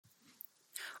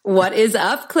What is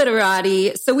up,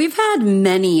 Clitorati? So we've had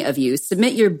many of you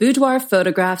submit your boudoir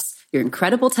photographs, your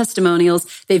incredible testimonials.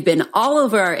 They've been all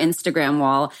over our Instagram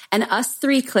wall, and us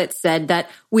three Clits said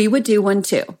that we would do one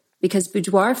too, because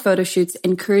boudoir photoshoots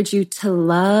encourage you to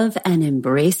love and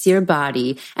embrace your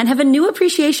body and have a new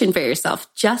appreciation for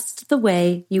yourself just the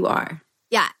way you are.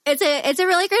 Yeah, it's a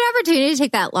really great opportunity to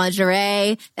take that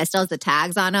lingerie that still has the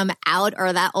tags on them out,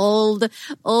 or that old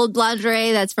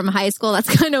lingerie that's from high school.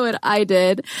 That's kind of what I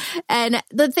did. And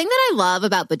the thing that I love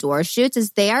about boudoir shoots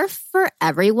is they are for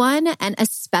everyone, and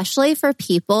especially for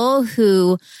people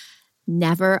who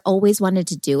never always wanted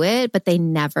to do it, but they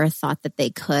never thought that they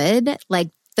could. Like,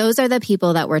 those are the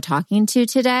people that we're talking to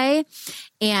today.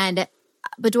 And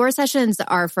boudoir sessions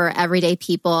are for everyday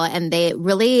people, and they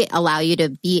really allow you to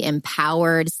be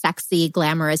empowered, sexy,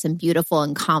 glamorous, and beautiful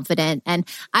and confident. And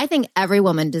I think every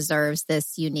woman deserves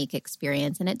this unique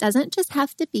experience, and it doesn't just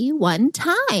have to be one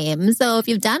time. So if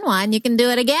you've done one, you can do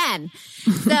it again.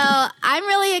 So I'm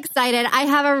really excited. I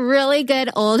have a really good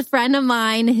old friend of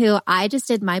mine who I just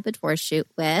did my boudoir shoot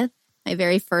with, my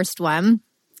very first one,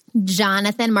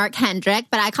 Jonathan Mark Hendrick,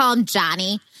 but I call him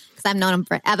Johnny. I've known him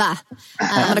forever.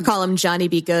 I'm going to call him Johnny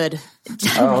Be Good.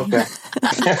 Oh, okay.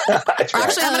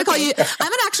 Actually, I'm going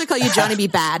to actually call you Johnny Be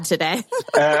Bad today.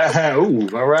 Ooh,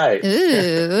 all right.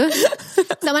 Ooh. So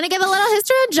I want to give a little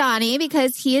history of Johnny,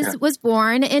 because he was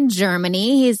born in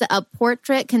Germany. He's a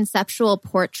conceptual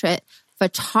portrait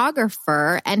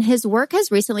photographer, and his work has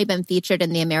recently been featured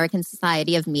in the American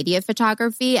Society of Media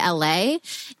Photography, LA.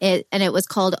 And it was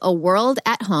called A World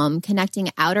at Home,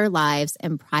 Connecting Outer Lives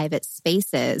and Private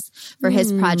Spaces, for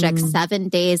his project 7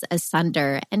 Days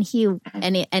Asunder. And he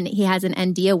has an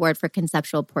ND award for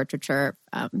conceptual portraiture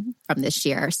from this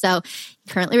year. So he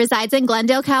currently resides in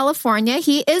Glendale, California.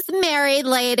 He is married,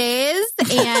 ladies,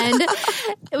 and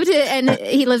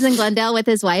he lives in Glendale with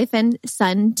his wife and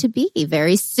son to be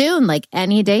very soon, like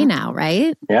any day now,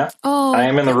 right? Yeah. Oh, I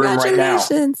am in the room right now.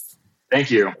 Thank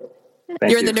you.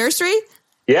 You're in the nursery?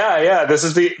 Yeah. This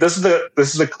is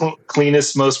the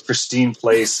cleanest, most pristine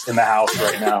place in the house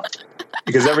right now,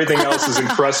 because everything else is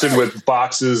encrusted with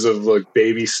boxes of like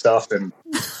baby stuff and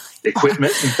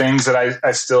equipment and things that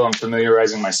I still am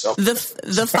familiarizing myself with.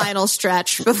 The final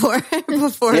stretch before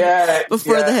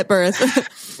the hip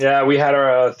birth. Yeah, we had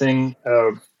our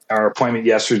our appointment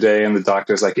yesterday, and the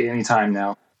doctor's like, anytime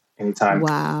now. Anytime.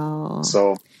 Wow.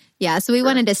 So yeah, so we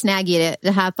wanted to snag you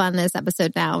to hop on this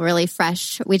episode now, really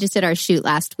fresh. We just did our shoot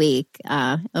last week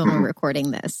when we're recording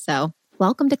this. So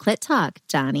welcome to Clit Talk,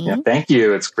 Johnny. Yeah, thank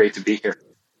you. It's great to be here.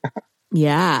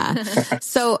 Yeah.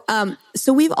 So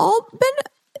we've all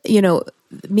been,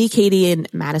 me, Katie,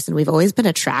 and Madison, we've always been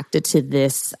attracted to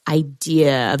this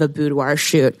idea of a boudoir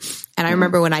shoot. And I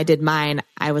remember when I did mine,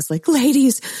 I was like,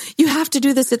 ladies, you have to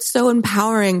do this. It's so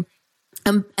empowering.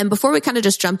 And before we kind of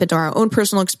just jump into our own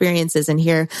personal experiences and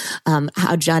hear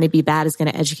how Johnny Be Bad is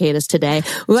going to educate us today,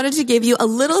 we wanted to give you a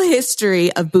little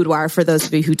history of boudoir for those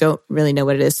of you who don't really know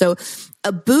what it is. So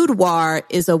a boudoir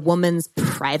is a woman's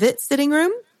private sitting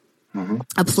room.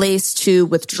 A place to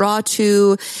withdraw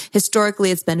to. Historically,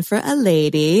 it's been for a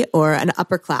lady or an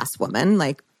upper class woman,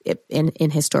 like in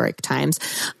historic times,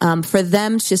 for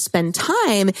them to spend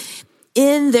time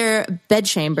in their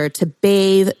bedchamber to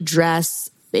bathe,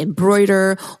 dress,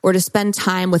 embroider, or to spend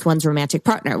time with one's romantic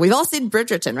partner. We've all seen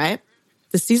Bridgerton, right?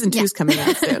 The season 2 is coming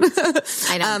out soon.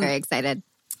 I know, I'm very excited.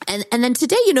 And then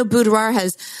today, boudoir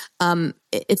has,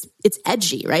 it's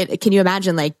edgy, right? Can you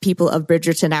imagine like people of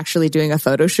Bridgerton actually doing a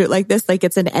photo shoot like this? Like,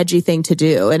 it's an edgy thing to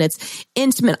do, and it's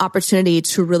intimate opportunity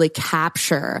to really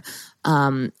capture,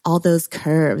 all those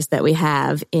curves that we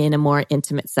have in a more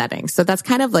intimate setting. So that's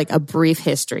kind of like a brief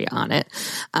history on it.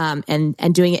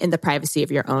 And doing it in the privacy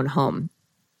of your own home.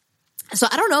 So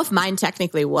I don't know if mine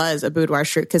technically was a boudoir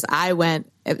shoot, because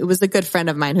it was a good friend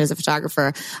of mine who's a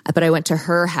photographer, but I went to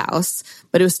her house,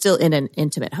 but it was still in an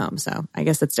intimate home. So I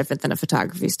guess it's different than a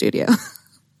photography studio.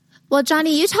 Well,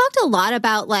 Johnny, you talked a lot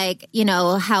about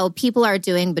how people are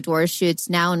doing boudoir shoots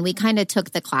now, and we kind of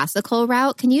took the classical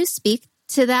route. Can you speak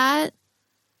to that?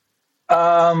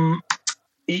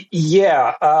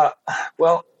 Yeah.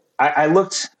 Well, I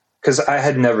looked, because I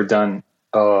had never done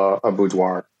a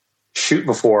boudoir shoot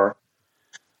before.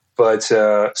 But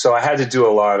so I had to do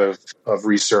a lot of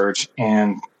research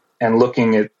and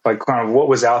looking at like kind of what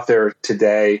was out there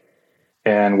today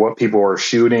and what people were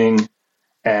shooting.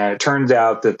 And it turned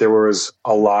out that there was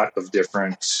a lot of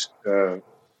different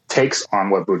takes on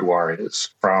what boudoir is,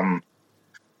 from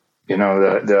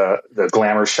the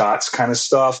glamour shots kind of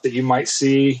stuff that you might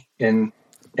see and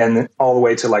all the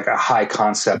way to like a high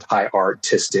concept, high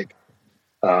artistic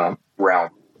realm.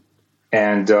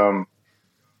 And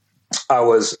I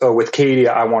was with Katie,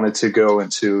 I wanted to go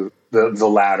into the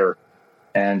latter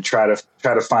and try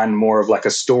to find more of like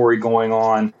a story going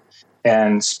on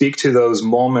and speak to those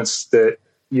moments that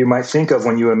you might think of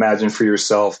when you imagine for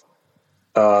yourself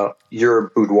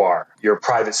your boudoir, your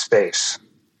private space,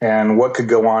 and what could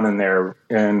go on in there.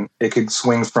 And it could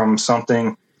swing from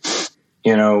something,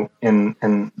 in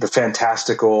the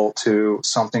fantastical to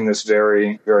something that's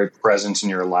very, very present in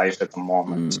your life at the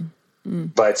moment.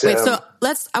 But wait, so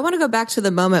I want to go back to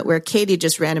the moment where Katie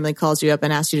just randomly calls you up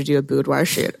and asks you to do a boudoir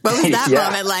shoot. What was that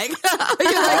moment like?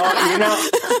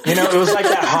 It was like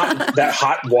that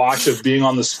hot wash of being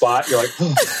on the spot. You're like,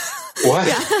 oh, what?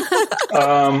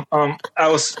 Yeah. I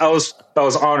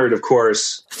was honored, of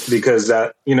course, because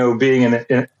that, being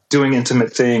in doing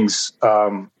intimate things,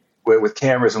 with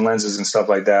cameras and lenses and stuff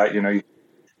like that,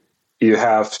 you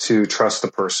have to trust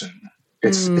the person.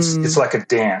 It's like a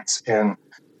dance, and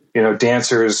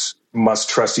dancers must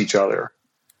trust each other.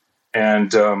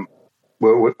 And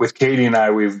with Katie and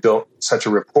I, we've built such a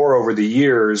rapport over the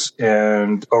years,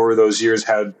 and over those years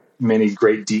had many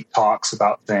great deep talks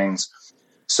about things.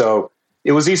 So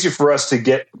it was easier for us to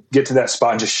get to that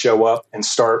spot and just show up and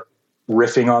start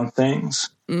riffing on things.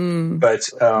 But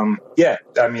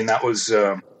that was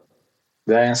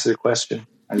did I answer the question?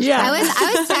 I was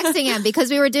texting him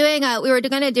because we were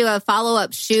going to do a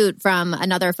follow-up shoot from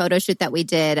another photo shoot that we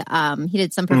did. He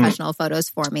did some professional photos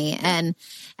for me, and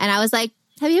I was like,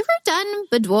 have you ever done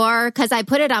boudoir? Because I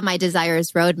put it on my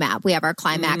desires roadmap. We have our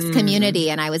climax community,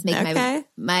 and I was making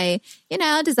my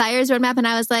desires roadmap, and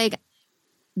I was like,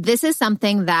 this is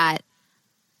something that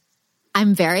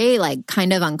I'm very like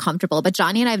kind of uncomfortable. But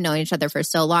Johnny and I have known each other for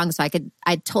so long, so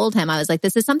I told him, I was like,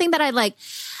 this is something that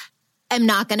I'm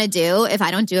not going to do if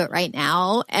I don't do it right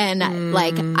now. And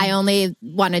I only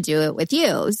want to do it with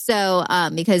you. So,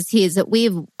 because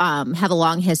we've have a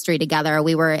long history together.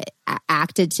 We were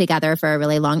acted together for a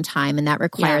really long time, and that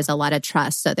requires a lot of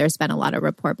trust. So there's been a lot of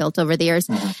rapport built over the years.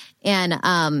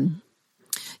 And,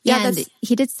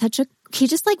 he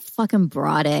just like fucking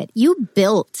brought it. You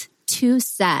built 2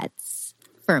 sets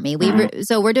for me.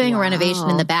 So we're doing a renovation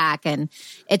in the back, and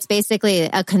it's basically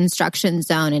a construction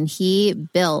zone. And he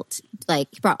brought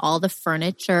all the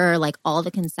furniture, like all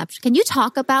the conception. Can you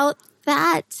talk about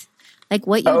that? Like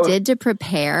what you did to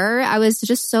prepare? I was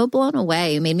just so blown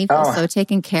away. You made me feel so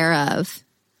taken care of.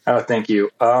 Oh, thank you.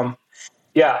 I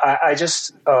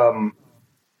just,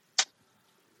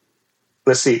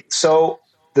 let's see. So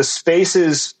the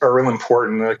spaces are real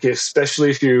important, like especially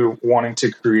if you're wanting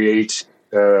to create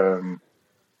a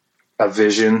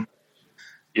vision.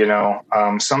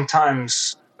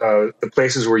 Sometimes the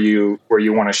places where you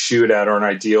want to shoot at aren't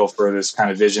ideal for this kind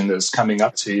of vision that's coming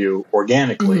up to you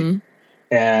organically.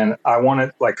 And I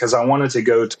wanted to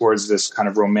go towards this kind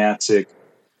of romantic,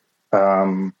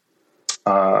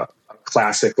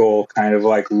 classical kind of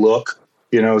like look,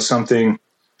 something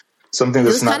that's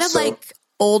not kind of like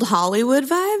old Hollywood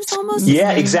vibes almost.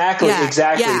 Yeah, exactly.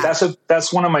 Yeah.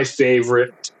 That's one of my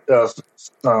favorite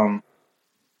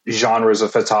genres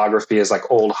of photography is like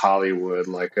old Hollywood,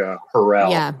 like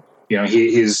Harrell. Yeah.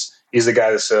 He's the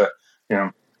guy that's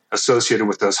associated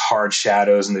with those hard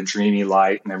shadows and the dreamy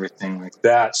light and everything like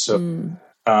that. So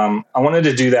I wanted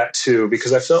to do that too,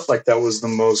 because I felt like that was the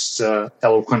most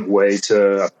eloquent way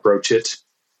to approach it,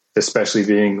 especially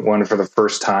being one for the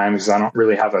first time, because I don't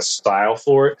really have a style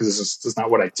for it, because it's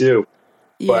not what I do.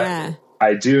 But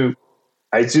I do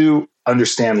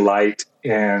understand light,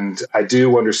 and I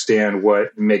do understand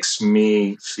what makes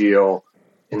me feel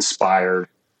inspired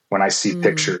when I see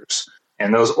pictures.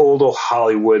 And those old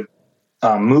Hollywood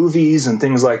movies and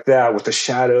things like that with the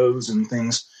shadows and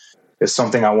things is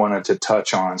something I wanted to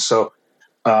touch on. So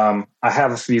I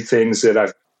have a few things that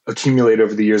I've accumulated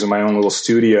over the years in my own little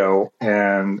studio,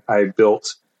 and I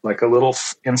built like a little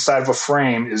inside of a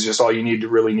frame is just all you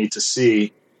really need to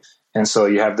see. And so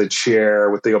you have the chair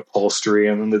with the upholstery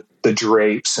and the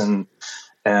drapes and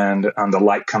the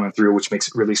light coming through, which makes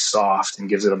it really soft and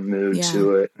gives it a mood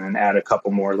to it, and add a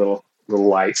couple more little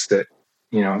lights that,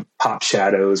 pop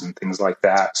shadows and things like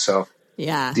that. So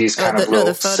these kind of little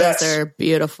the photos sets are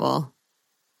beautiful.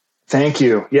 Thank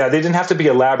you. Yeah, they didn't have to be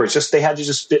elaborate. They had to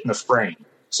just fit in the frame.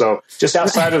 So just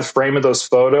outside of the frame of those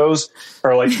photos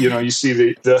are like, you see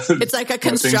the it's like a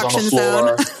construction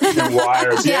zone and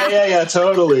wires. Yeah.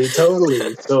 Totally.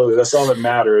 That's all that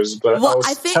matters. But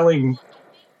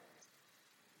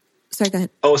sorry, go ahead.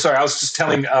 Oh, sorry. I was just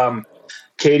telling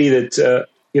Katie that,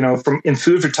 in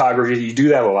food photography, you do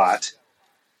that a lot.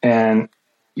 And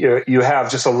you have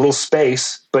just a little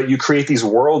space, but you create these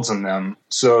worlds in them.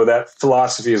 So that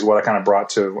philosophy is what I kind of brought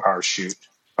to our shoot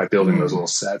by building those little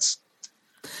sets.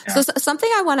 So something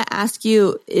I want to ask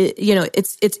you,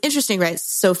 it's interesting, right?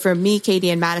 So for me, Katie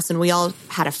and Madison, we all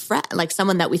had a friend, like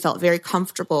someone that we felt very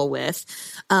comfortable with.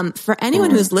 For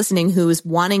anyone who's listening, who's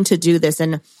wanting to do this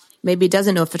and maybe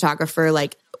doesn't know a photographer,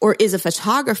 or is a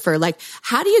photographer,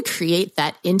 how do you create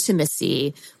that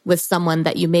intimacy with someone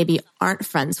that you maybe aren't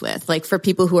friends with? Like for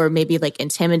people who are maybe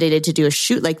intimidated to do a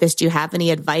shoot like this, do you have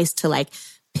any advice to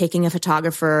picking a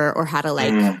photographer or how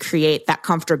to create that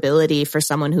comfortability for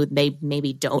someone who they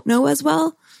maybe don't know as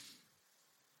well?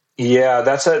 Yeah,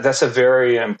 that's a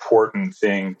very important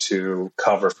thing to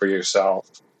cover for yourself.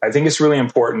 I think it's really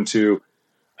important to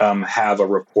have a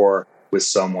rapport with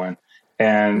someone,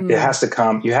 and it has to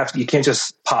come. You can't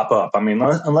just pop up. I mean,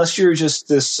 unless you're just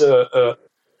this,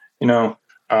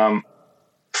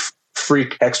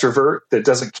 freak extrovert that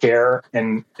doesn't care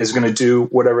and is going to do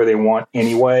whatever they want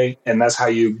anyway, and that's how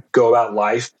you go about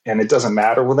life, and it doesn't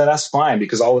matter. Well, then that's fine,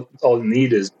 because all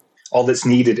that's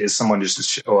needed is someone just to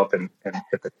show up and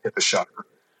hit the shutter.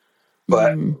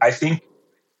 But I think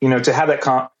to have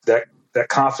that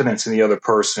confidence in the other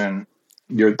person,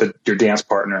 your dance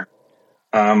partner,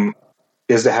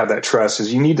 is to have that trust.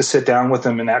 Is you need to sit down with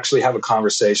them and actually have a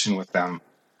conversation with them,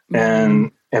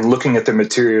 and looking at their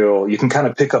material, you can kind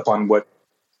of pick up on what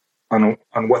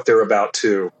they're about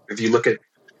too. If you look at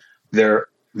their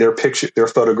picture, their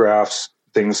photographs,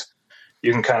 things,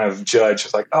 you can kind of judge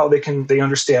they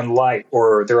understand light,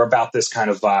 or they're about this kind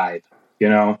of vibe,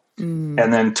 and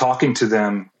then talking to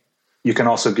them, you can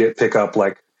also pick up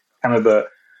kind of the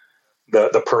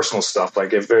personal stuff.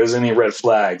 Like if there's any red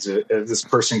flags, is this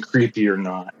person creepy or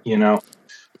not,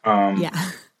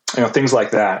 things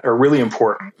like that are really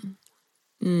important.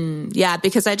 Yeah,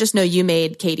 because I just know you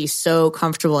made Katie so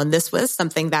comfortable, and this was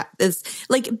something that is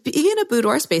being in a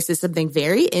boudoir space is something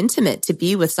very intimate to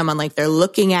be with someone. They're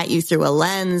looking at you through a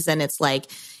lens, and it's I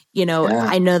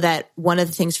know that one of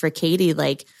the things for Katie,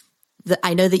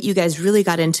 I know that you guys really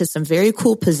got into some very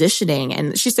cool positioning,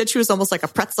 and she said she was almost like a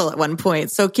pretzel at one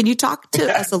point. So can you talk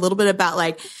to us a little bit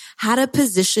about how to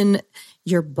position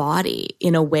your body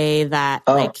in a way that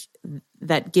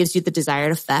that gives you the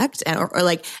desired effect, does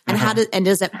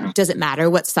it matter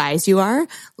what size you are?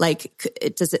 Or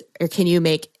can you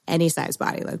make any size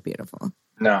body look beautiful?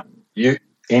 No,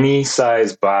 any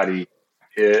size body,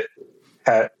 it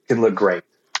can look great.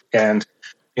 And,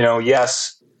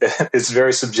 yes, it's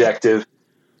very subjective,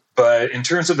 but in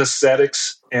terms of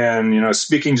aesthetics and,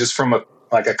 speaking just from a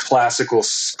classical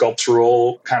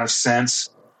sculptural kind of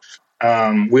sense,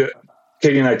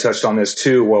 Katie and I touched on this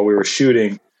too while we were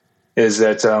shooting, is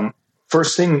that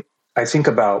first thing I think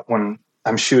about when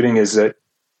I'm shooting is that,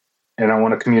 and I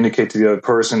want to communicate to the other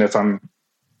person if I'm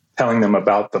telling them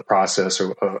about the process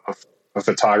of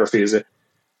photography, is that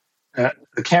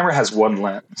the camera has one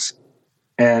lens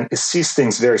and it sees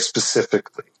things very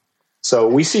specifically. So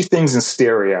we see things in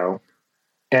stereo,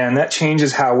 and that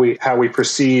changes how we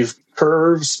perceive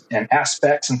curves and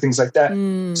aspects and things like that.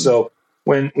 So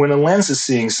when a lens is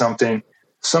seeing something,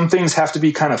 some things have to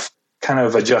be kind of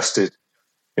adjusted,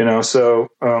 so,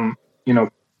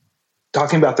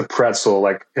 talking about the pretzel,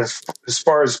 as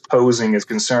far as posing is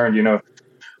concerned,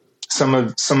 some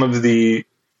of the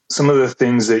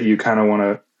things that you kind of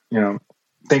want to,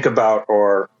 think about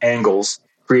are angles,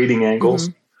 creating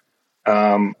angles,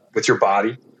 with your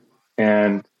body.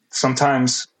 And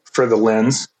sometimes for the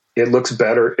lens, it looks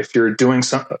better if you're doing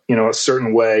some, a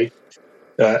certain way,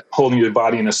 holding your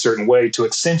body in a certain way to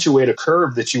accentuate a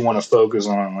curve that you want to focus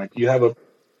on.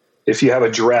 If you have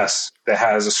a dress that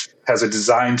has a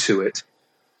design to it,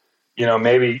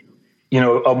 maybe,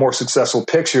 a more successful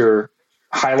picture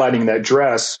highlighting that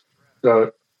dress,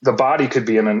 the body could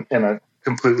be in a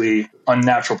completely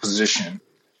unnatural position.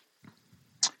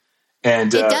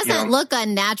 And it doesn't look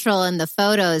unnatural in the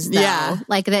photos, though. Yeah.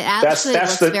 It actually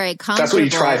looks very comfortable. That's what you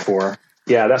try for.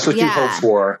 Yeah, that's what you hope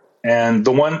for. And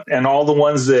all the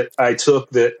ones that I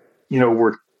took that,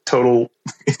 were total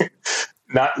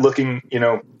not looking,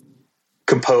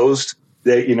 composed,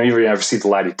 that, you never see the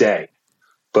light of day.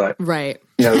 But right.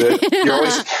 You're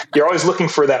always looking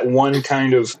for that one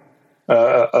kind of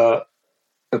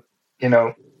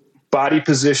body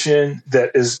position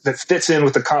that fits in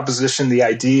with the composition, the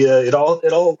idea. It all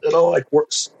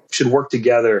should work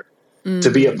together to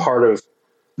be a part of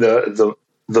the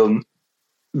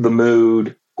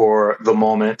mood or the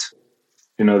moment,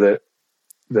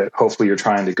 that hopefully you're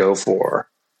trying to go for.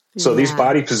 So these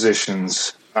body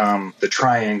positions, the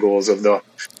triangles of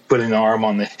putting the arm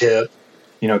on the hip,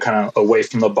 kind of away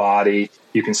from the body,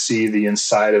 you can see the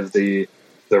inside of the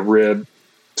rib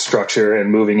structure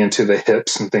and moving into the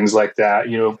hips and things like that.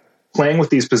 Playing with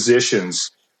these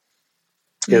positions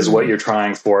is what you're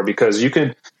trying for, because you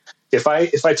can, if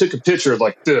I took a picture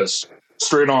like this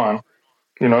straight on,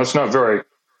 it's not very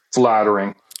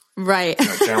flattering. Right.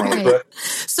 Generally. But,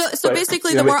 so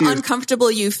basically the more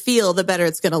uncomfortable you feel, the better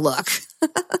it's going to look.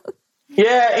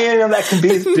 Yeah, that can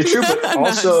be the truth, but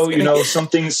also,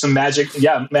 some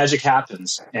magic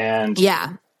happens. And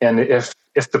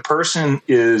if the person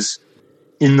is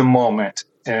in the moment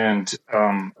and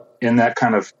in that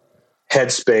kind of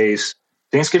headspace,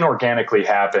 things can organically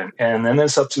happen. And then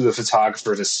it's up to the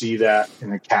photographer to see that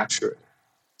and then capture it.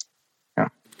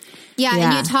 Yeah,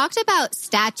 and you talked about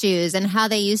statues and how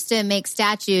they used to make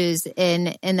statues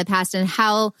in the past, and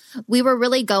how we were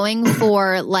really going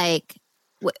for, like,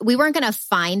 we weren't going to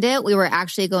find it. We were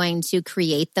actually going to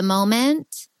create the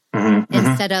moment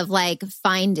instead of like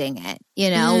finding it,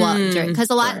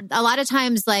 because a lot of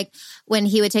times, like when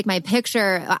he would take my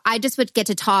picture, I just would get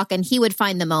to talk and he would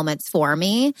find the moments for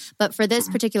me. But for this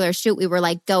particular shoot, we were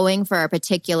like going for a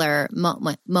particular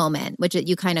moment, which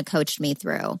you kind of coached me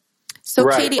through. So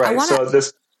Katie, I want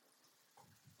to.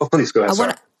 Please go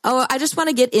ahead. I just want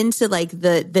to get into like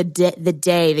the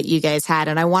day that you guys had,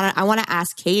 and I want to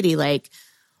ask Katie, like,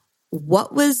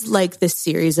 what was like the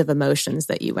series of emotions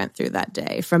that you went through that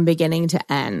day from beginning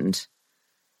to end?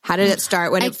 How did it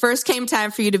start when it first came time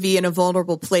for you to be in a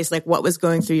vulnerable place? Like, what was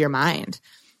going through your mind?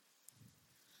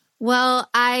 Well,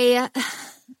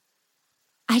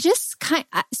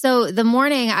 so the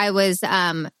morning I was,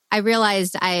 I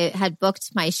realized I had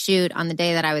booked my shoot on the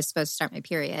day that I was supposed to start my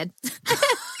period.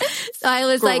 So I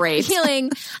was like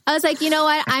feeling, I was like, you know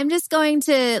what? I'm just going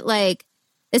to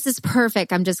this is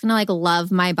perfect. I'm just going to love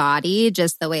my body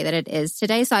just the way that it is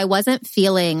today. So I wasn't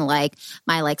feeling like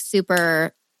my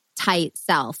super tight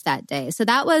self that day. So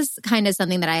that was kind of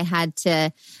something that I had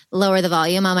to lower the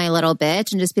volume on my little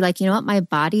bitch and just be like, you know what? My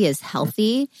body is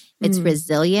healthy. It's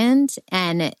resilient.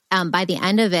 And by the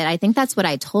end of it, I think that's what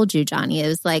I told you, Johnny. It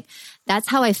was like, that's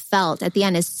how I felt at the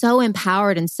end, is so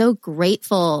empowered and so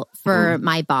grateful for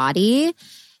my body.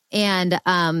 And,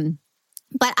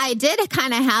 but I did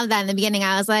kind of have that in the beginning.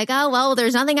 I was like, oh, well,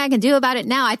 there's nothing I can do about it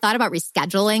now. I thought about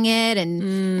rescheduling it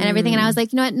and everything. And I was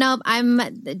like, you know what? Nope, I'm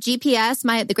GPS.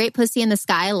 The great pussy in the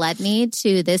sky led me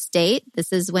to this date.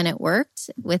 This is when it worked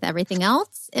with everything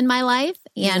else in my life.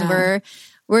 And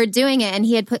we're doing it. And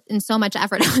he had put in so much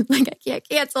effort. I was like, I can't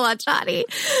cancel on Johnny.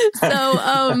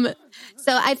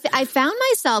 So I found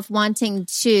myself wanting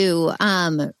to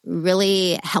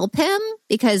really help him,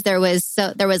 because it's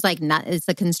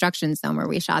the construction zone where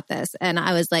we shot this, and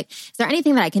I was like, is there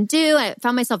anything that I can do? I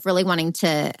found myself really wanting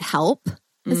to help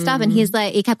with stuff, and he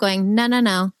kept going,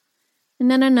 no,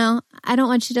 I don't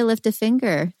want you to lift a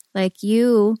finger. Like,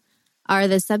 you are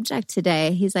the subject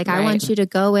today. He's like, I want you to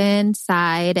go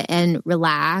inside and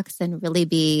relax and really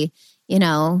be,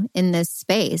 in this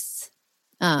space.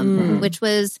 Which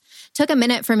took a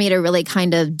minute for me to really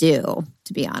kind of do,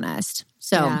 to be honest.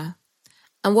 So,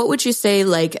 And what would you say,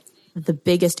 like, the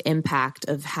biggest impact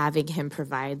of having him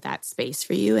provide that space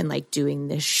for you and like doing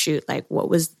this shoot? Like, what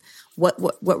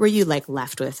were you like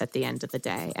left with at the end of the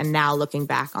day? And now looking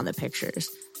back on the pictures.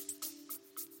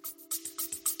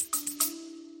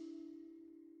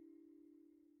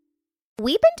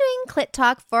 We've been doing Clit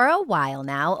Talk for a while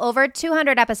now, over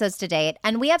 200 episodes to date,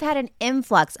 and we have had an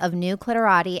influx of new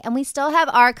clitorati, and we still have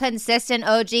our consistent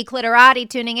OG clitorati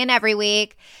tuning in every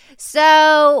week.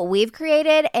 So we've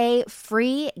created a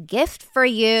free gift for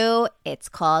you. It's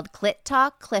called Clit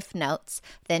Talk Cliff Notes,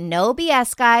 the no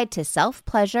BS guide to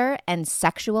self-pleasure and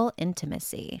sexual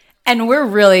intimacy. And we're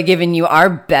really giving you our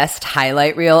best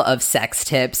highlight reel of sex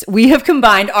tips. We have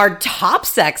combined our top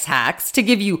sex hacks to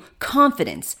give you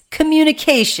confidence,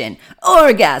 communication,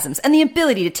 orgasms, and the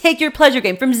ability to take your pleasure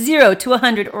game from 0 to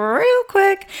 100 real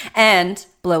quick and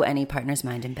blow any partner's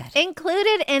mind in bed.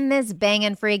 Included in this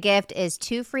bangin' free gift is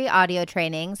 2 free audio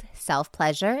trainings,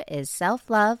 Self-Pleasure is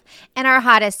Self-Love, and our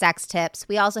hottest sex tips.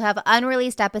 We also have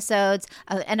unreleased episodes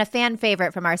and a fan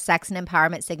favorite from our Sex and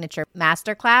Empowerment Signature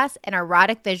Masterclass, an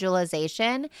erotic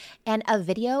visualization, and a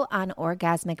video on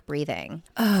orgasmic breathing.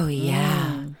 Oh,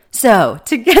 yeah. So,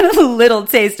 to get a little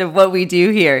taste of what we do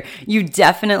here, you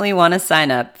definitely want to sign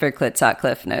up for Clit Talk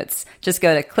Cliff Notes. Just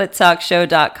go to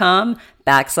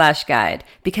clittalkshow.com/guide,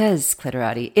 because,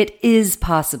 Clitorati, it is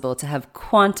possible to have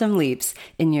quantum leaps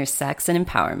in your sex and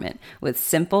empowerment with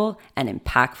simple and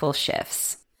impactful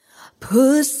shifts.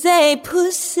 Pussy,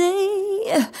 pussy,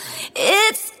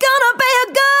 it's gonna be a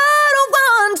good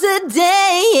one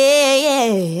today,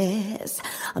 yes.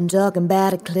 I'm talking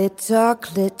about a clit talk,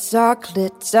 talking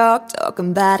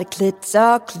about a clit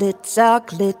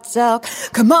talk.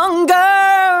 Come on,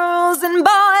 girls and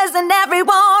boys and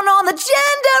everyone on the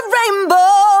gender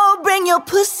rainbow, bring your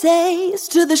pussies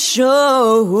to the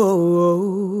show.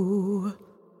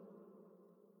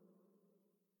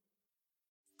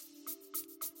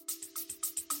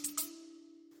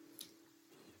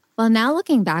 Well, now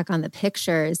looking back on the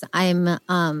pictures, I'm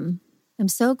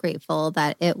so grateful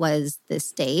that it was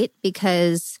this date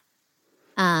because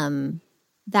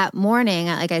that morning,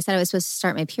 like I said, I was supposed to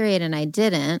start my period and I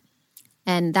didn't.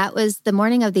 And that was the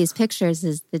morning of these pictures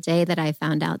is the day that I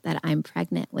found out that I'm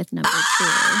pregnant with number 2.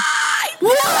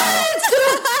 What?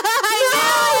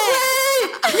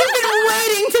 You've been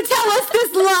waiting to tell us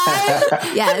this live?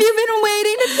 Yes. Have you been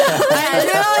waiting to tell us?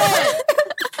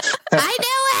 I knew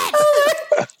it!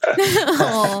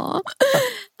 Aww.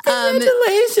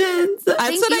 Congratulations.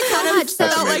 That's what I kind of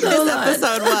felt like this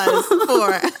episode was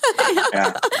for.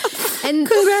 Yeah. And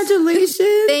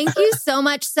congratulations. Thank you so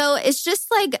much. So it's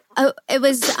just like, it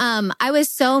was, I was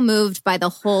so moved by the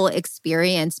whole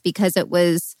experience because it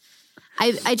was,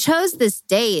 I chose this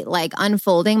date, like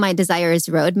unfolding my desires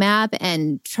roadmap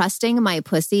and trusting my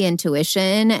pussy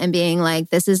intuition and being like,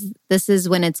 this is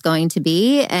when it's going to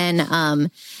be. And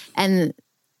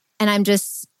I'm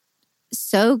just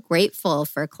so grateful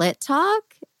for Clit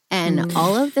Talk and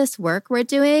all of this work we're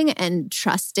doing and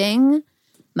trusting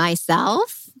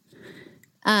myself.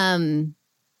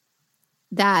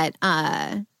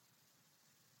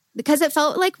 Because it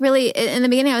felt like really in the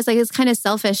beginning, I was like, it's kind of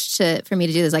selfish for me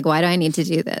to do this. Like, why do I need to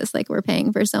do this? Like, we're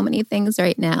paying for so many things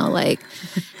right now. Like,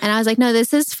 and I was like, no,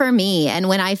 this is for me. And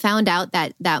when I found out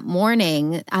that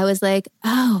morning, I was like,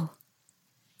 oh,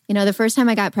 the first time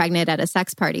I got pregnant at a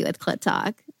sex party with Clit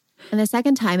Talk. And the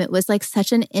second time, it was like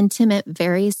such an intimate,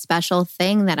 very special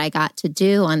thing that I got to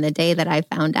do on the day that I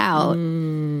found out.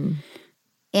 And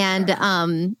are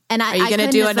you going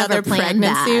to do another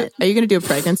pregnancy? Are you going to do a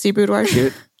pregnancy boudoir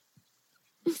shoot?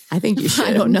 I think you should.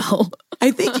 I don't know.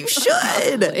 I think you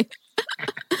should.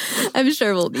 I'm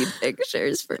sure we'll need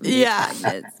pictures for me. Yeah.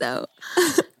 Pregnant, so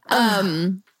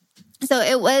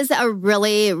it was a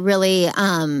really, really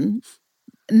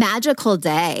magical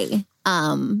day.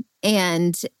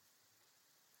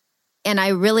 And I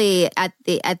really at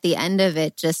the end of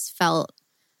it just felt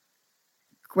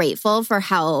grateful for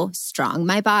how strong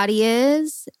my body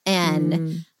is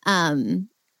and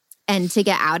to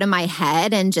get out of my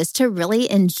head and just to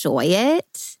really enjoy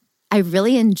it. I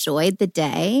really enjoyed the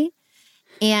day.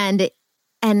 And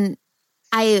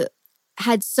I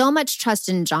had so much trust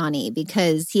in Johnny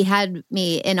because he had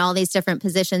me in all these different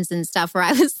positions and stuff where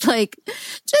I was like,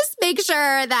 just make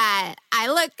sure that I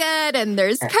look good and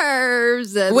there's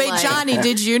curves. And wait, Johnny,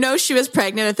 did you know she was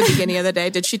pregnant at the beginning of the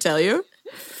day? Did she tell you?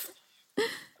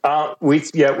 We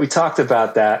talked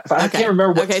about that. I can't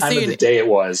remember what time of the day it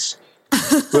was.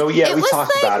 Well, yeah, we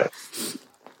talked about it.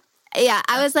 Yeah,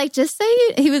 I was like, just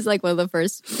say he was like one of the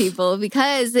first people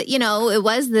because, it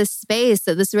was this space,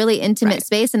 so this really intimate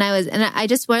space. And I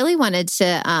just really wanted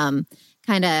to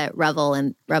kind of revel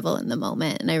in the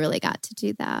moment. And I really got to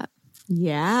do that.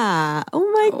 Yeah.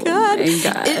 Oh my God.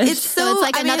 It's so it's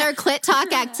like another Clit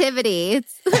Talk activity.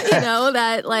 It's,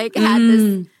 that like had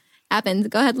this happen.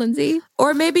 Go ahead, Lindsay.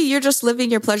 Or maybe you're just living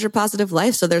your pleasure positive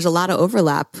life. So there's a lot of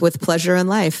overlap with pleasure in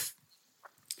life.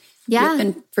 Yeah. Yep,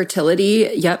 and fertility.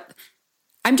 Yep.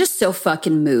 I'm just so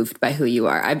fucking moved by who you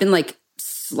are. I've been like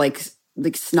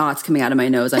snots coming out of my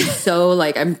nose. I'm so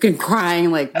I'm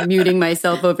crying, muting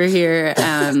myself over here.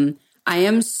 I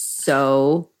am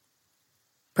so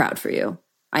proud for you.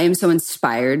 I am so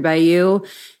inspired by you.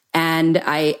 And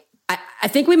I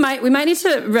think we might need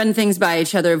to run things by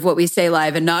each other of what we say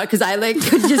live and not, because I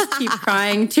could just keep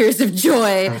crying tears of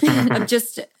joy of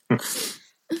just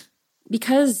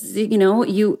because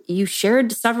you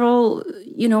shared several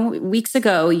weeks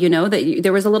ago that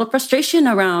there was a little frustration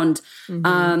around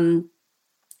the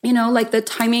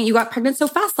timing. You got pregnant so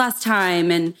fast last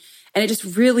time, and it just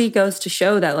really goes to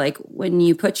show that when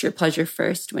you put your pleasure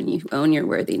first, when you own your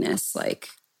worthiness,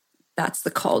 that's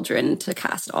the cauldron to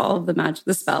cast all of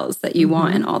the spells that you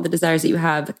want and all the desires that you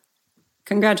have.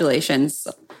 Congratulations.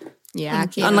 Yeah.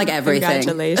 Unlike everything.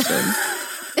 Congratulations.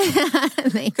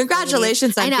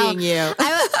 Congratulations on being you.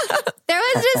 There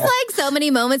was just so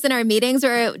many moments in our meetings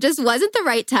where it just wasn't the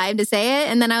right time to say it.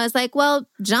 And then I was like, well,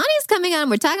 Johnny's coming on.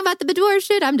 We're talking about the boudoir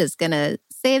shoot. I'm just going to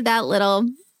save that little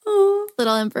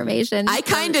information. I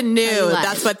kind of knew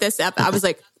that's what this I was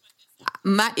like,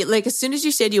 like as soon as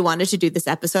you said you wanted to do this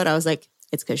episode, I was like,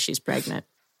 it's because she's pregnant.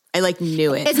 I like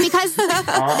knew it. It's because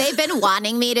they've been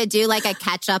wanting me to do like a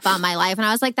catch up on my life. And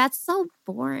I was like, that's so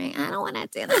boring. I don't want to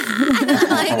do that.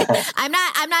 Like, I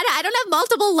don't have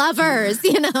multiple lovers,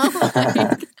 you know?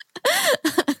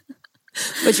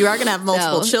 But you are going to have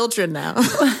multiple children now.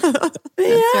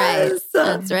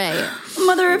 That's right.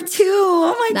 Mother of two.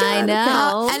 Oh my God. I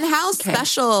know. And how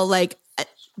special, like,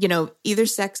 you know, either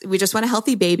sex, we just want a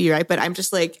healthy baby, right? But I'm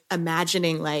just like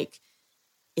imagining like,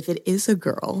 if it is a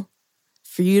girl,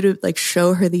 for you to like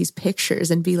show her these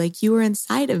pictures and be like, you were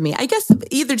inside of me. I guess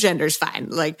either gender is fine.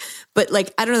 Like, but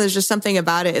like, I don't know, there's just something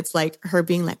about it. It's like her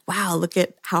being like, wow, look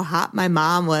at how hot my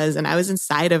mom was. And I was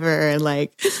inside of her. And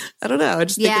like, I don't know. I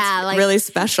just think it's like, really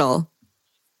special.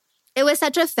 It was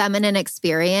such a feminine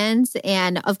experience.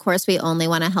 And of course, we only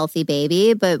want a healthy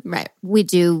baby, but we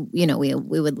do, you know, we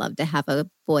would love to have a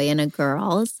boy and a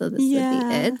girl. So this would be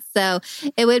it. So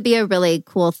it would be a really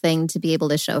cool thing to be able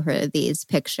to show her these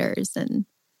pictures. And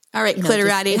all right,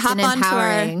 Clitorati, hop on to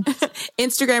our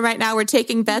Instagram right now. We're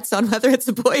taking bets on whether it's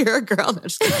a boy or a girl. No, for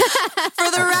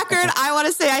the record, I want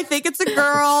to say I think it's a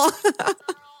girl.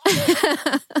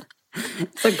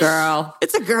 It's a girl.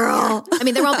 It's a girl. I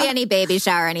mean, there won't be any baby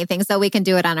shower or anything, so we can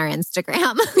do it on our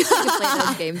Instagram. We can play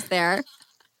those games there.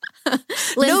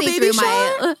 No baby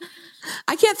shower?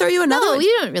 I can't throw you another one. No,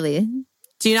 you don't really.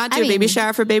 Do you not do a baby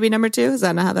shower for baby number 2? Is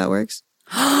that not how that works?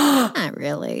 Not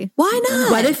really. Why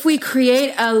not? What if we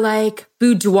create a like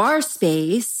boudoir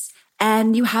space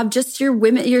and you have just your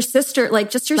women, your sister, like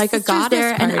just your like sisters a goddess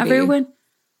there party. And everyone.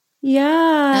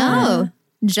 Yeah. Oh,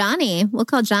 Johnny. We'll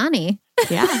call Johnny.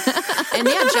 Yeah. And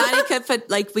yeah, Johnny could put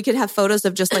like, we could have photos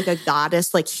of just like a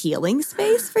goddess like healing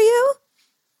space for you.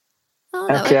 Oh,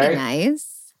 that would be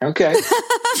nice. Okay.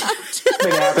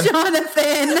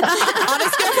 Jonathan. On a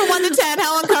scale from 1 to 10,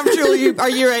 how uncomfortable are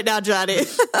you right now, Johnny?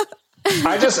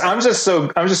 I'm just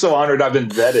so honored I've been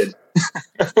vetted.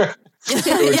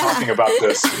 Really talking about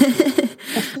this.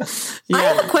 I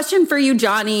have a question for you,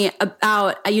 Johnny,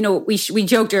 about, you know, we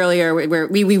joked earlier where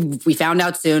we found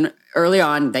out early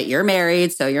on that you're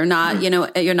married. So you're not, you know,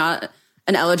 you're not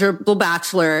an eligible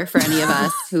bachelor for any of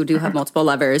us who do have multiple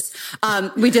lovers.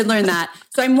 We did learn that.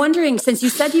 So I'm wondering, since you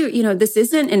said you know, this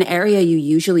isn't an area you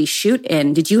usually shoot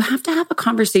in, did you have to have a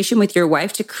conversation with your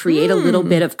wife to create a little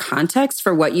bit of context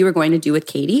for what you were going to do with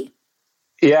Katie?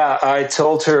 Yeah, I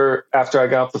told her after I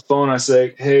got off the phone, I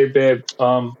said, hey, babe,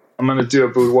 I'm going to do a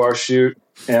boudoir shoot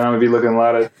and I'm going to be looking a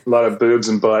lot of boobs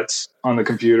and butts on the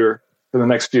computer for the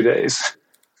next few days.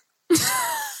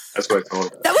 That's what I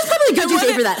told her. That was probably good you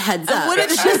gave her that heads up.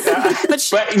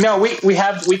 But no, we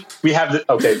have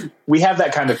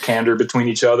that kind of candor between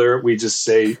each other. We just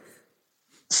say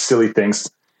silly things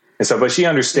and stuff. But she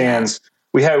understands.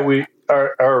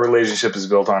 Our relationship is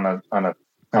built on a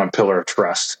pillar of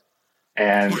trust,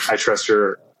 and I trust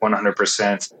her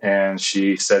 100%, and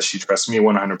she says she trusts me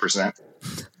 100%.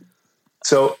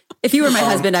 So if you were my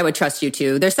husband, I would trust you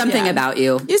too. There's something about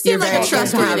you. You seem like a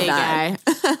trustworthy guy.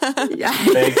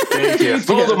 Thank you.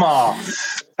 Fold them all.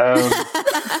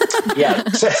 Yeah.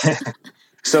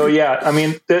 So yeah, I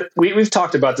mean, we've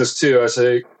talked about this too. I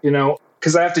say, you know,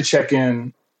 because I have to check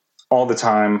in all the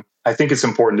time. I think it's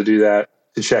important to do that,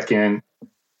 to check in.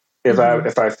 If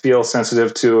I feel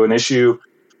sensitive to an issue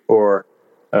or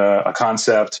a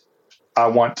concept, I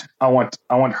want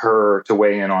her to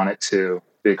weigh in on it too,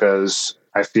 because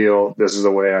I feel this is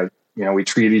the way we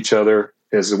treat each other,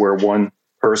 is we're one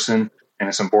person, and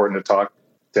it's important to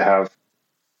have,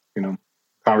 you know,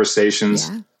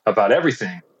 conversations about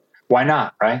everything. Why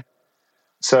not? Right.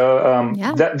 So,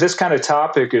 this kind of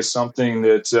topic is something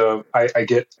that, I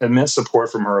get immense support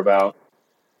from her about.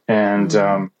 And,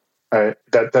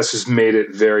 that's just made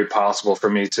it very possible for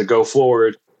me to go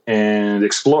forward and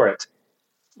explore it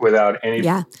without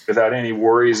any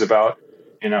worries about,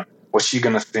 you know, what's she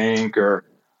going to think or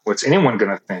what's anyone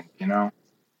going to think, you know?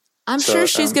 I'm sure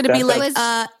she's going to be like,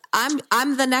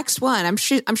 I'm the next one. I'm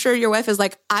sure your wife is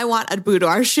like, I want a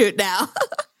boudoir shoot now.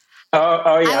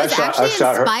 Oh yeah. I was actually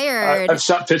inspired. I've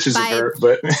shot pictures of her,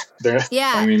 but they're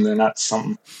not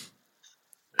something.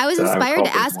 I was inspired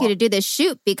to ask you to do this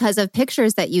shoot because of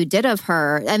pictures that you did of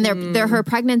her, and they're her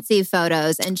pregnancy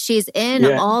photos, and she's in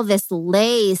all this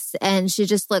lace, and she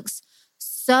just looks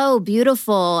so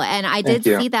beautiful. And I did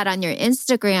see that on your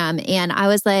Instagram, and I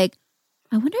was like,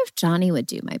 I wonder if Johnny would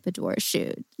do my boudoir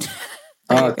shoot.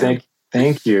 Oh,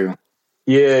 thank you.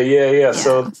 Yeah.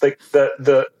 So like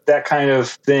that kind of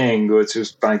thing, which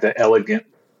is like the elegant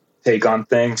take on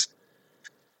things,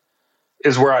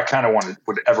 is where I kind of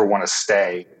would ever want to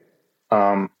stay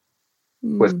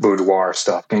with boudoir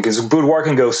stuff, because boudoir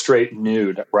can go straight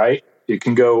nude, right? It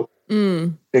can go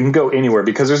anywhere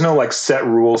because there's no like set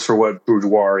rules for what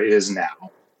boudoir is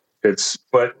now.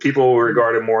 But people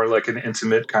regard it more like an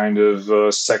intimate kind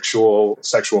of sexual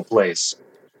place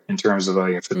in terms of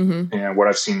what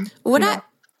I've seen.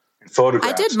 Photographs.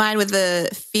 I did mine with a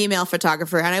female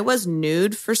photographer, and I was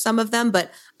nude for some of them,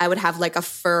 but I would have like a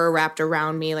fur wrapped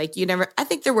around me. Like I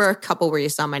think there were a couple where you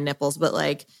saw my nipples, but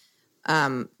like,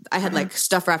 I had like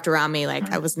stuff wrapped around me.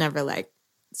 Like I was never like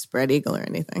spread eagle or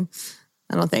anything.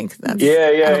 I don't think that's,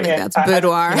 that's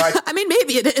boudoir. I mean,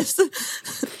 maybe it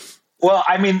is. Well,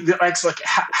 I mean, it's like,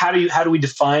 how do we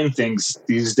define things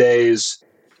these days?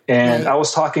 And I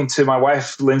was talking to my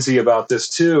wife, Lindsay, about this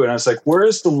too. And I was like, where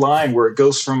is the line where it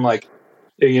goes from like,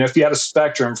 if you had a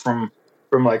spectrum from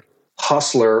like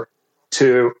hustler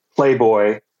to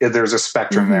Playboy, there's a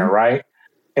spectrum there, right?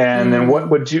 And then where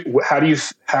would you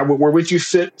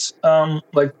fit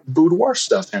like boudoir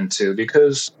stuff into?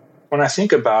 Because when I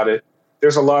think about it,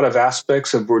 there's a lot of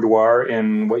aspects of boudoir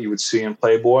in what you would see in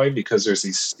Playboy because there's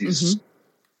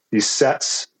these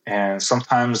sets. And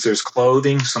sometimes there's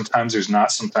clothing, sometimes there's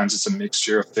not, sometimes it's a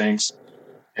mixture of things.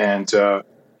 And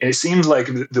it seems like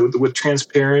with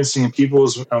transparency and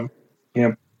people's,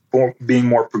 being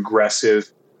more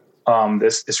progressive,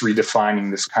 this redefining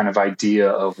this kind of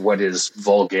idea of what is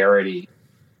vulgarity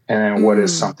and then what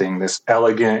is something this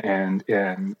elegant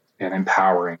and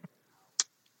empowering.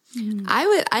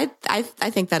 I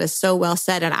think that is so well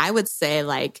said. And I would say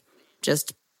like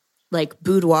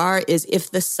boudoir is if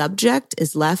the subject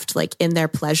is left like in their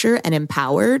pleasure and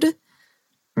empowered,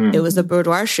 it was a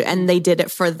boudoir shoot, and they did it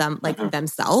for them, like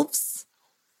themselves.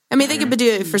 I mean, they could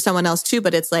do it for someone else too,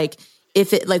 but it's like,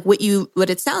 if it like what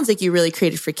it sounds like you really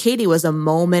created for Katie was a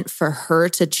moment for her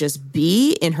to just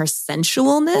be in her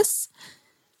sensualness.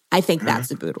 I think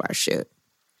that's a boudoir shoot.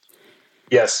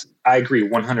 Yes, I agree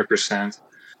 100%.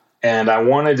 And I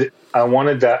wanted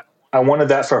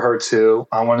that for her too.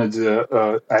 I wanted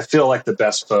to, I feel like the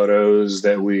best photos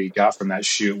that we got from that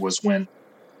shoot was when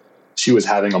she was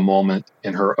having a moment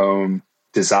in her own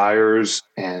desires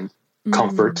and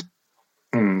comfort.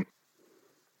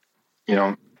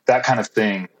 That kind of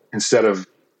thing, instead of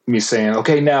me saying,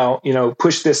 okay, now,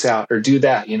 push this out or do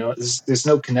that, there's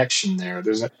no connection there.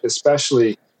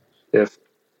 Especially if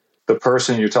the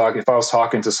person if I was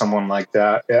talking to someone like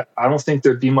that, I don't think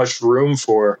there'd be much room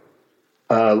for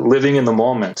living in the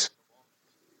moment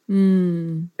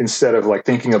instead of like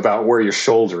thinking about where your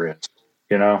shoulder is,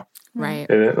 Right.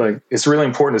 It's really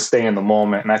important to stay in the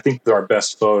moment. And I think our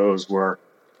best photos were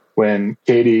when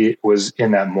Katie was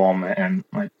in that moment, and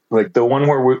like the one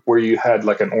where you had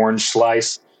like an orange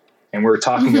slice and we were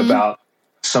talking about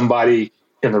somebody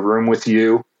in the room with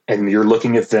you and you're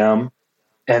looking at them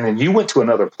and then you went to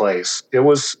another place.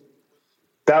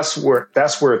 That's when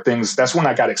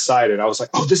I got excited. I was like,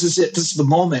 oh, this is it. This is the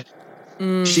moment.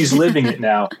 She's living it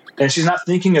now. And she's not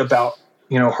thinking about,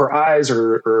 her eyes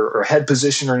or head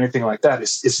position or anything like that.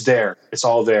 It's there. It's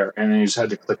all there. And then you just had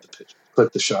to click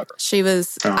the shutter. She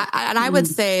was, and I would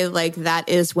say like that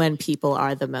is when people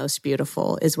are the most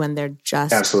beautiful, is when they're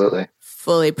just absolutely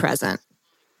fully present.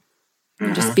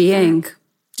 Just being.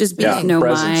 No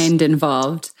presence. Mind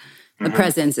involved. The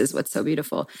presence is what's so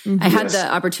beautiful. I had the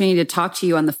opportunity to talk to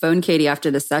you on the phone, Katie,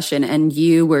 after the session, and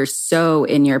you were so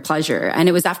in your pleasure. And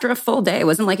it was after a full day. It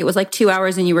wasn't like it was like 2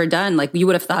 hours and you were done. Like you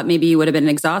would have thought maybe you would have been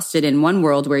exhausted in one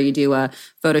world where you do a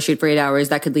photo shoot for 8 hours.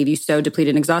 That could leave you so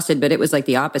depleted and exhausted. But it was like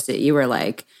the opposite. You were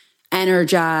like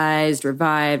energized,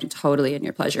 revived, totally in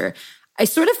your pleasure. I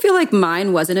sort of feel like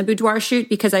mine wasn't a boudoir shoot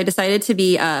because I decided to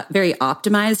be very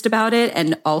optimized about it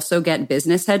and also get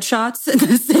business headshots in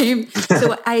the same.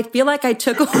 So I feel like I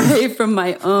took away from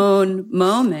my own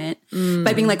moment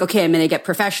by being like, okay, I'm going to get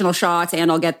professional shots and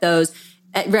I'll get those.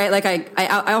 Right? Like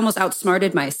I almost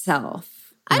outsmarted myself.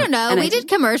 I don't know. We did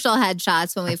commercial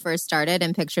headshots when we first started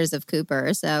and pictures of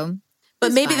Cooper. So.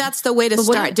 But maybe that's the way to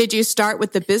start. Did you start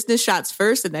with the business shots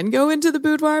first and then go into the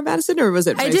boudoir, Madison, or was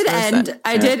it vice versa?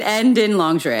 I did end in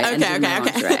lingerie. Okay.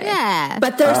 Yeah.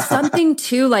 But there's something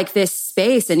to like this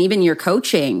space, and even your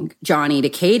coaching, Johnny, to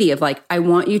Katie, of like, I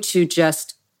want you to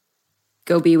just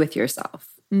go be with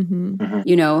yourself.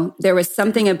 There was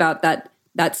something about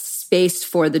that space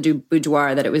for the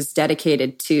boudoir that it was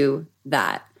dedicated to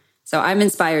that. So I'm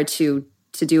inspired to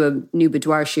do a new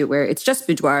boudoir shoot where it's just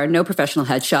boudoir, no professional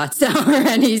headshots or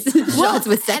any shots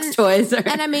with sex toys.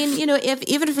 And I mean, if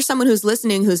even for someone who's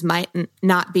listening who's might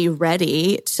not be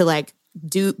ready to like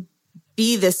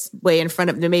be this way in front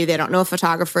of them, maybe they don't know a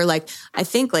photographer. Like I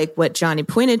think like what Johnny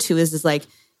pointed to is like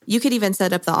you could even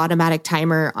set up the automatic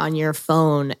timer on your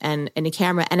phone and a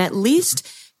camera and at least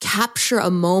capture a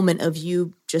moment of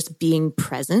you just being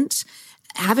present.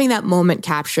 having that moment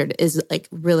captured is like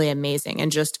really amazing,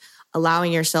 and just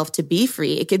allowing yourself to be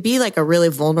free. It could be like a really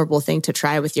vulnerable thing to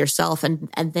try with yourself, and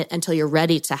then until you're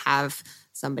ready to have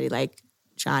somebody like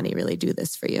Johnny really do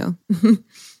this for you.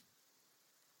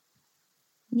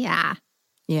 Yeah.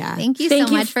 Yeah. Thank you so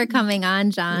much for coming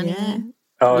on, Johnny. Yeah.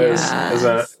 Oh, it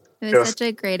was such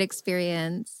a great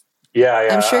experience. Yeah.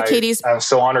 I'm sure I'm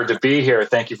so honored to be here.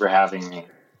 Thank you for having me.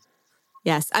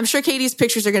 Yes. I'm sure Katie's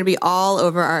pictures are going to be all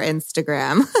over our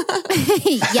Instagram.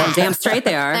 Yeah. Damn straight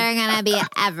they are. They're going to be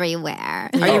everywhere.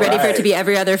 Are you ready for it to be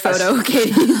every other photo,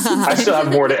 Katie? I still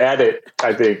have more to edit,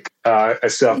 I think. I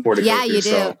still have more to go through. You do.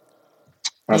 So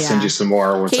I'll send you some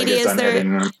more once Katie, I get done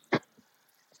editing them.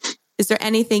 Is there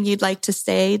anything you'd like to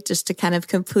say just to kind of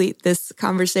complete this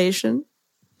conversation?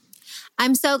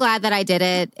 I'm so glad that I did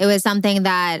it. It was something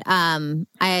that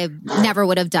I never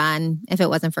would have done if it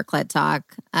wasn't for Clit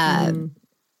Talk. And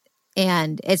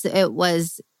it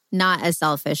was not a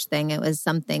selfish thing. It was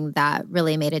something that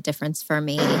really made a difference for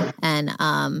me. And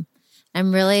I'm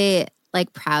really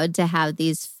like proud to have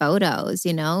these photos,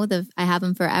 you know, I have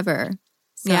them forever.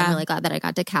 So I'm really glad that I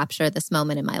got to capture this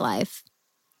moment in my life.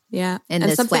 Yeah. In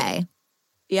this way.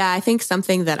 Yeah. I think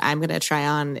something that I'm going to try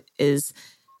on is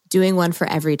doing one for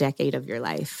every decade of your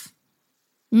life.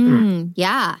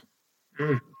 Yeah.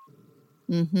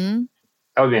 Mm-hmm.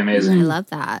 That would be amazing. I love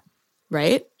that.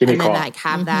 Right? Give me and a then call. like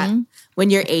have that when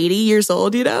you're 80 years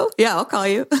old, you know? Yeah, I'll call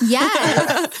you.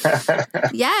 Yes.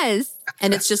 Yes.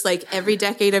 And it's just like every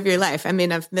decade of your life. I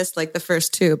mean, I've missed like the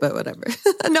first two, but whatever.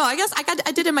 No, I guess I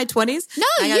did it in my 20s. No,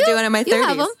 I got to do it in my 30s.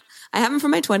 Have them. I have them for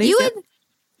my 20s.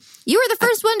 You were the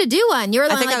first one to do one. You were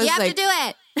the one like, you have to do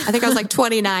it. I think I was like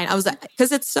 29. I was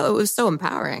because it was so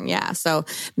empowering. Yeah. So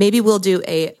maybe we'll do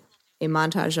a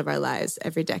montage of our lives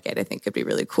every decade. I think could be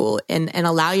really cool, and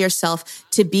allow yourself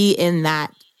to be in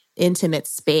that intimate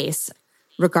space,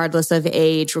 regardless of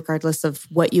age, regardless of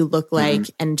what you look like,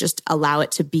 and just allow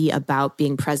it to be about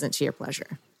being present to your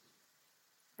pleasure.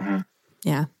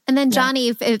 Yeah. And then Johnny,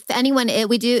 if anyone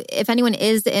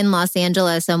is in Los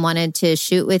Angeles and wanted to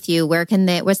shoot with you,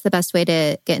 what's the best way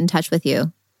to get in touch with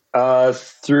you?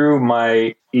 Through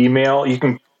my email. You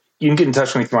can get in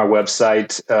touch with me through my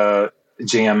website,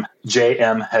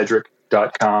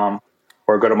 jmhedrick.com,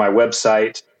 or go to my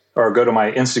website, or go to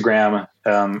my Instagram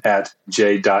at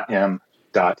j.m.hedrick,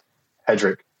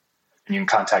 and you can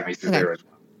contact me through there as well.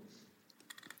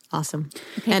 Awesome.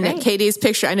 Okay, and great. Katie's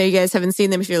picture, I know you guys haven't seen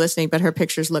them if you're listening, but her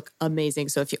pictures look amazing.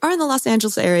 So if you are in the Los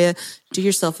Angeles area, do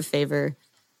yourself a favor.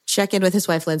 Check in with his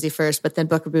wife, Lindsay, first, but then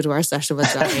book a boudoir session with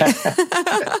Johnny. By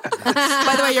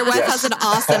the way, your wife has an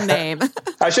awesome name.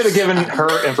 I should have given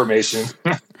her information.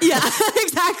 Yeah,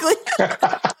 exactly.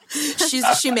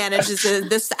 She manages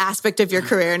this aspect of your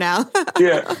career now.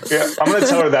 Yeah. I'm going to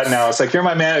tell her that now. It's like, you're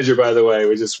my manager, by the way.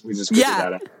 We just figured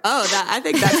that out. I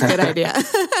think that's a good idea.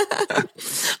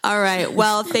 All right.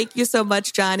 Well, thank you so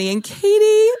much, Johnny and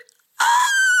Katie.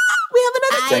 We have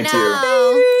another Thank you.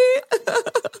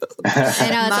 I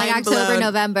know, it's like October,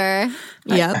 November.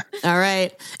 Yep. All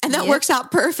right. And that works out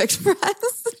perfect for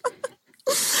us.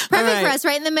 Perfect for us,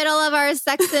 right in the middle of our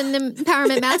sex and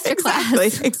empowerment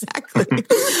masterclass. Exactly.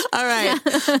 All right.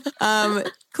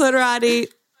 Clitorati,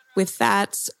 with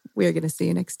that, we're going to see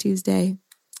you next Tuesday.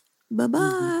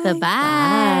 Bye-bye. Bye-bye.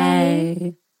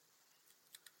 Bye.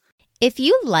 If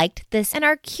you liked this and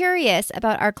are curious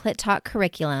about our Clit Talk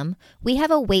curriculum, we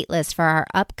have a waitlist for our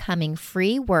upcoming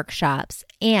free workshops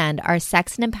and our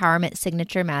Sex and Empowerment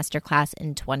Signature Masterclass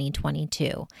in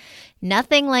 2022.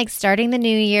 Nothing like starting the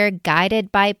new year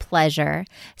guided by pleasure.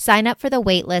 Sign up for the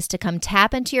waitlist to come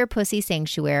tap into your pussy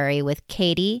sanctuary with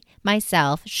Katie,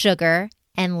 myself, Sugar,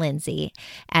 and Lindsay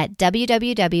at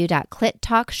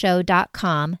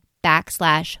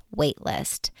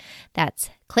www.clittalkshow.com/waitlist. That's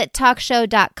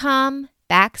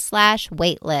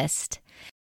clittalkshow.com/waitlist.